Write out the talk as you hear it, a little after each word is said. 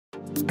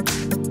Hi,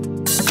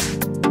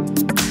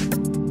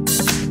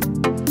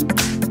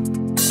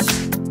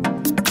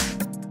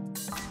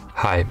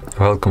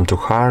 welcome to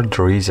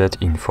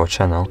HardReset.Info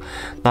channel.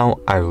 Now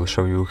I will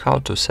show you how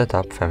to set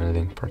up family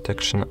link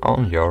protection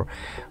on your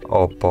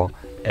Oppo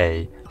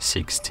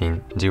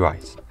A16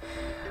 device.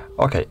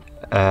 Okay,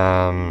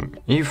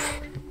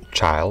 if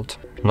child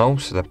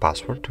knows the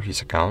password to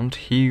his account,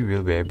 he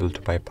will be able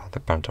to bypass the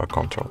parental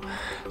control.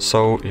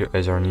 So you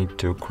either need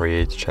to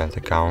create a child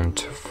account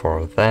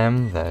for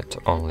them that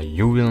only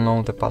you will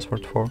know the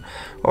password for,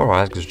 or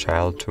ask the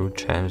child to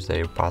change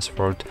their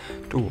password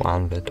to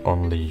one that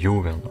only you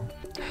will know.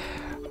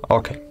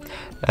 Okay,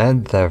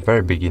 at the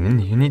very beginning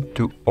you need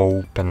to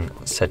open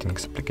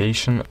settings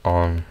application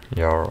on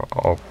your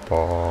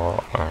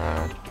Oppo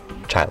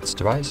child's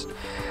device,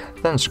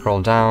 then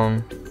scroll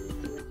down,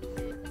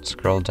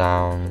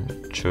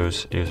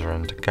 choose user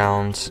and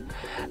accounts,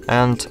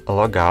 and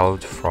log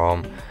out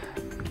from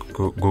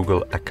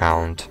Google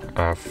account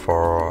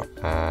for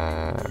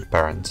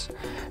parents,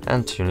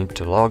 and you need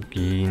to log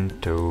in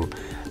to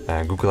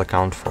Google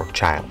account for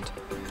child.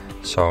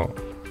 So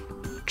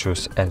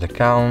choose add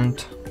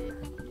account,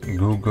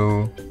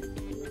 Google,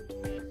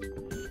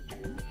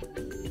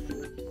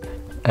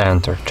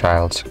 enter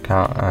child's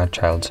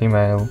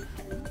email,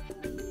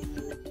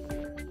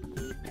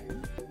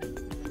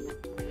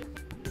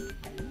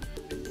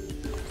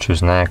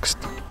 choose next.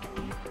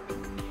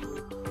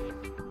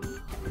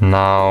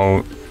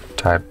 Now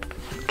type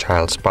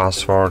child's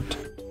password,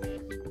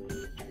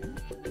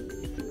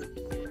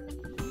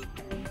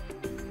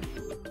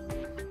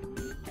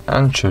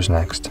 and choose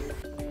next.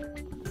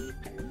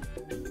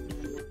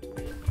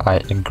 I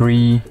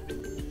agree.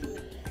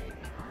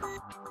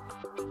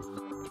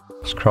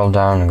 Scroll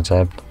down,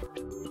 accept.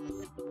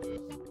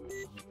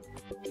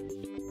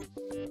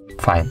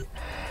 Fine.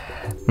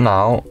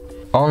 Now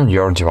on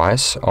your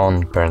device,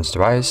 on parent's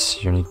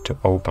device, you need to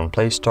open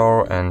Play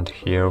Store and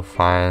here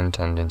find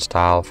and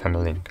install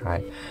Family Link.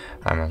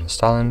 I'm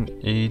installing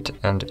it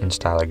and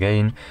install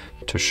again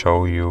to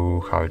show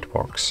you how it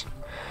works.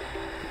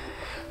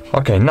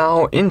 Okay,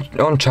 now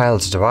on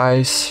child's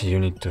device you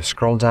need to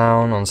scroll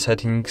down on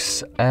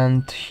settings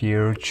and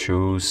here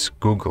choose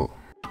Google.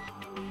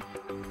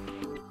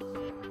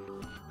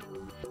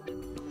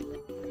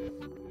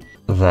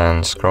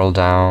 Then scroll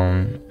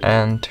down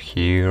and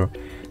here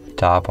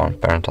tap on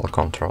Parental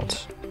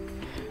Controls.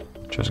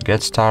 Choose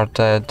Get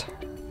Started,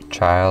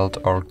 Child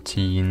or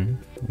Teen,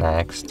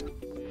 Next.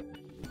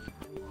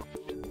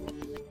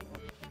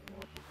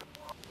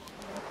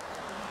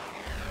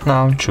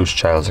 Now choose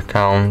Child's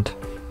account.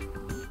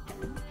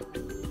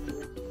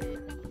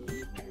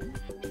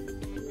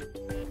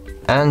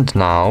 And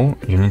now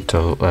you need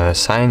to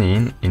sign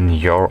in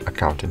your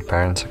account, in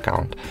parent's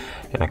account,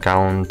 an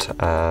account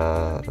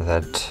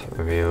that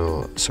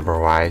will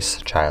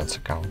supervise child's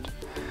account.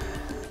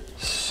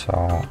 So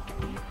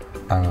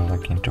I will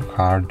look into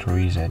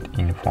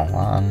HardReset.Info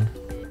 1.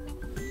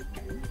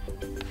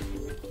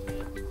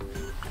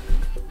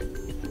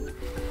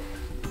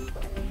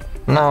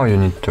 Now you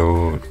need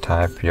to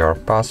type your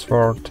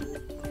password.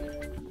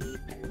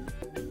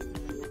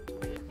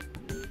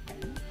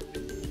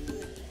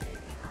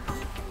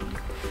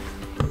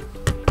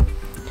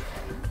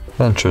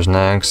 Then choose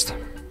next.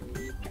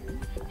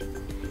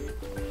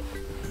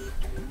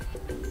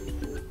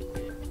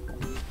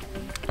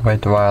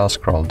 Wait a while,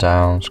 scroll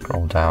down.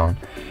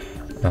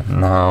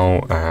 Now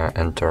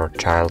enter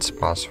child's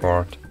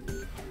password.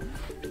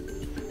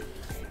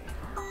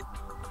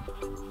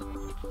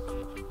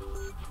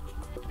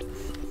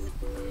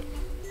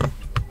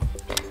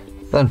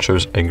 Then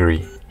choose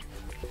agree.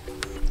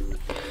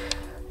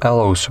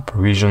 Allow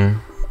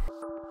supervision.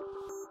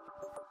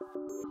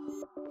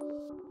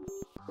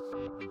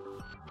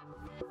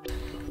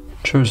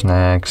 Choose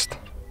next.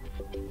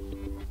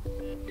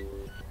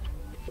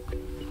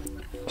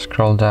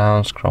 Scroll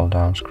down,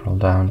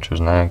 choose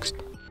next.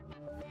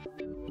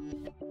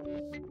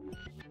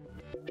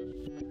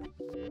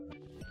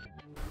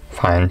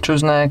 Fine,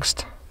 choose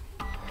next.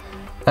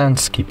 And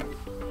skip.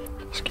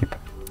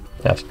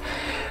 Yes.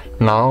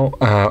 Now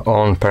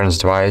on parent's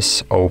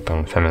device,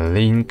 open Family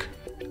Link.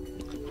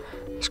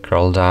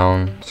 Scroll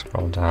down,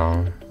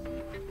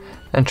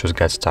 and choose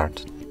Get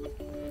Started.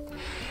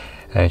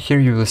 Here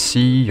you will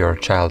see your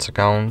child's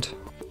account,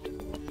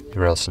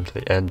 you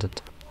recently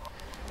added.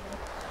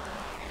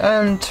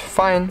 And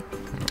fine,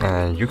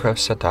 you have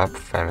set up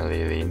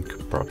Family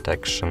Link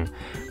protection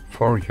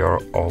for your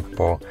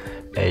Oppo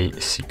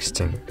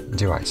A16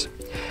 device.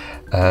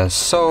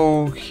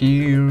 So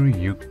here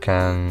you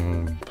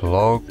can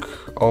block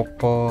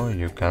Oppo,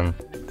 you can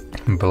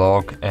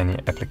block any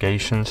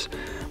applications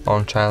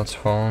on child's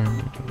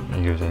phone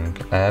using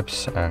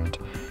apps, and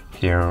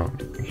here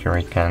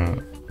I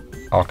can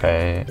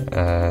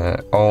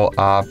all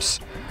apps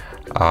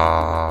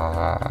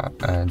are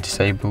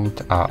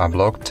disabled, are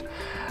blocked.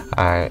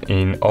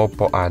 In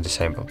Oppo are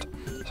disabled,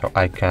 so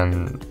I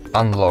can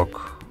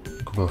unlock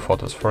Google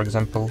Photos, for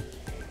example.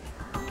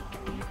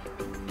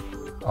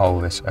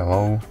 Always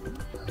allow,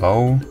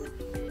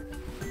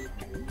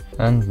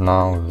 And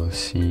now we will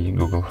see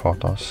Google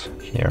Photos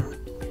here.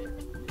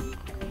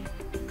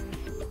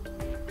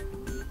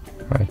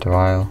 Wait a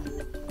while.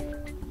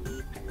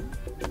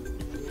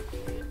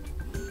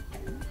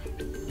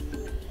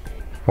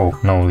 Oh,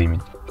 no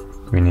limit.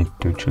 We need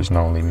to choose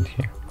no limit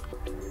here.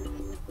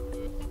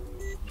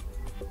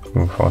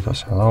 Google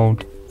Photos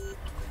allowed.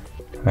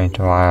 Wait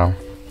a while.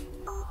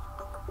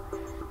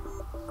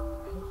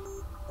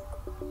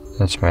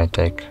 This may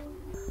take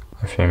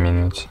a few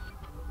minutes.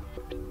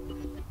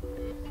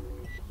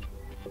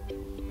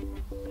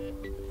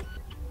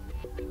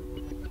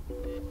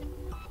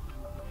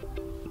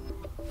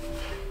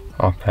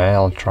 Okay,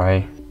 I'll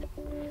try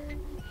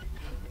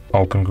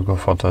open Google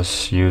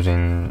Photos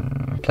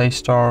using Play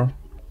Store.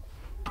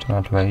 Do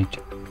not wait.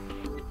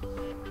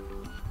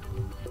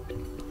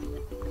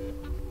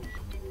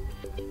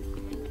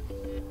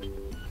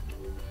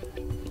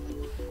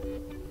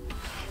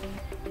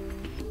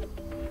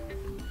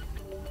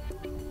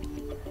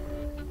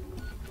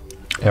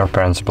 Your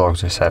parents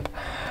blocked this app.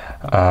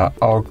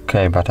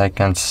 Okay, but I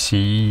can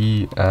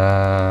see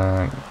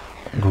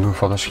Google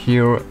Photos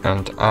here,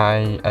 and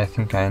I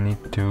think I need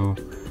to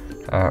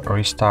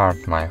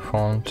restart my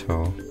phone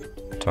to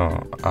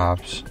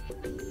apps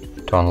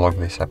to unlock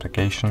this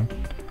application.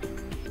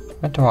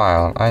 Wait a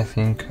while. I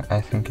think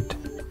it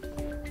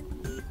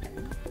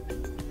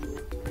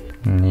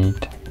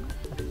need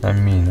a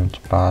minute,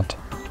 but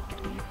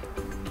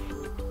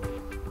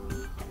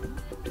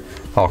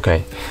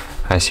okay,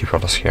 I see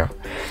Photos here.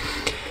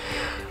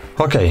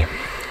 Okay,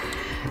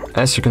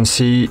 as you can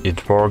see,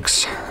 it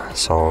works.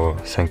 So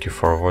thank you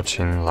for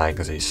watching, like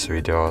this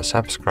video,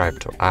 subscribe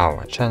to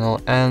our channel,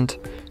 and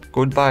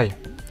goodbye.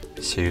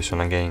 See you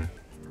soon again.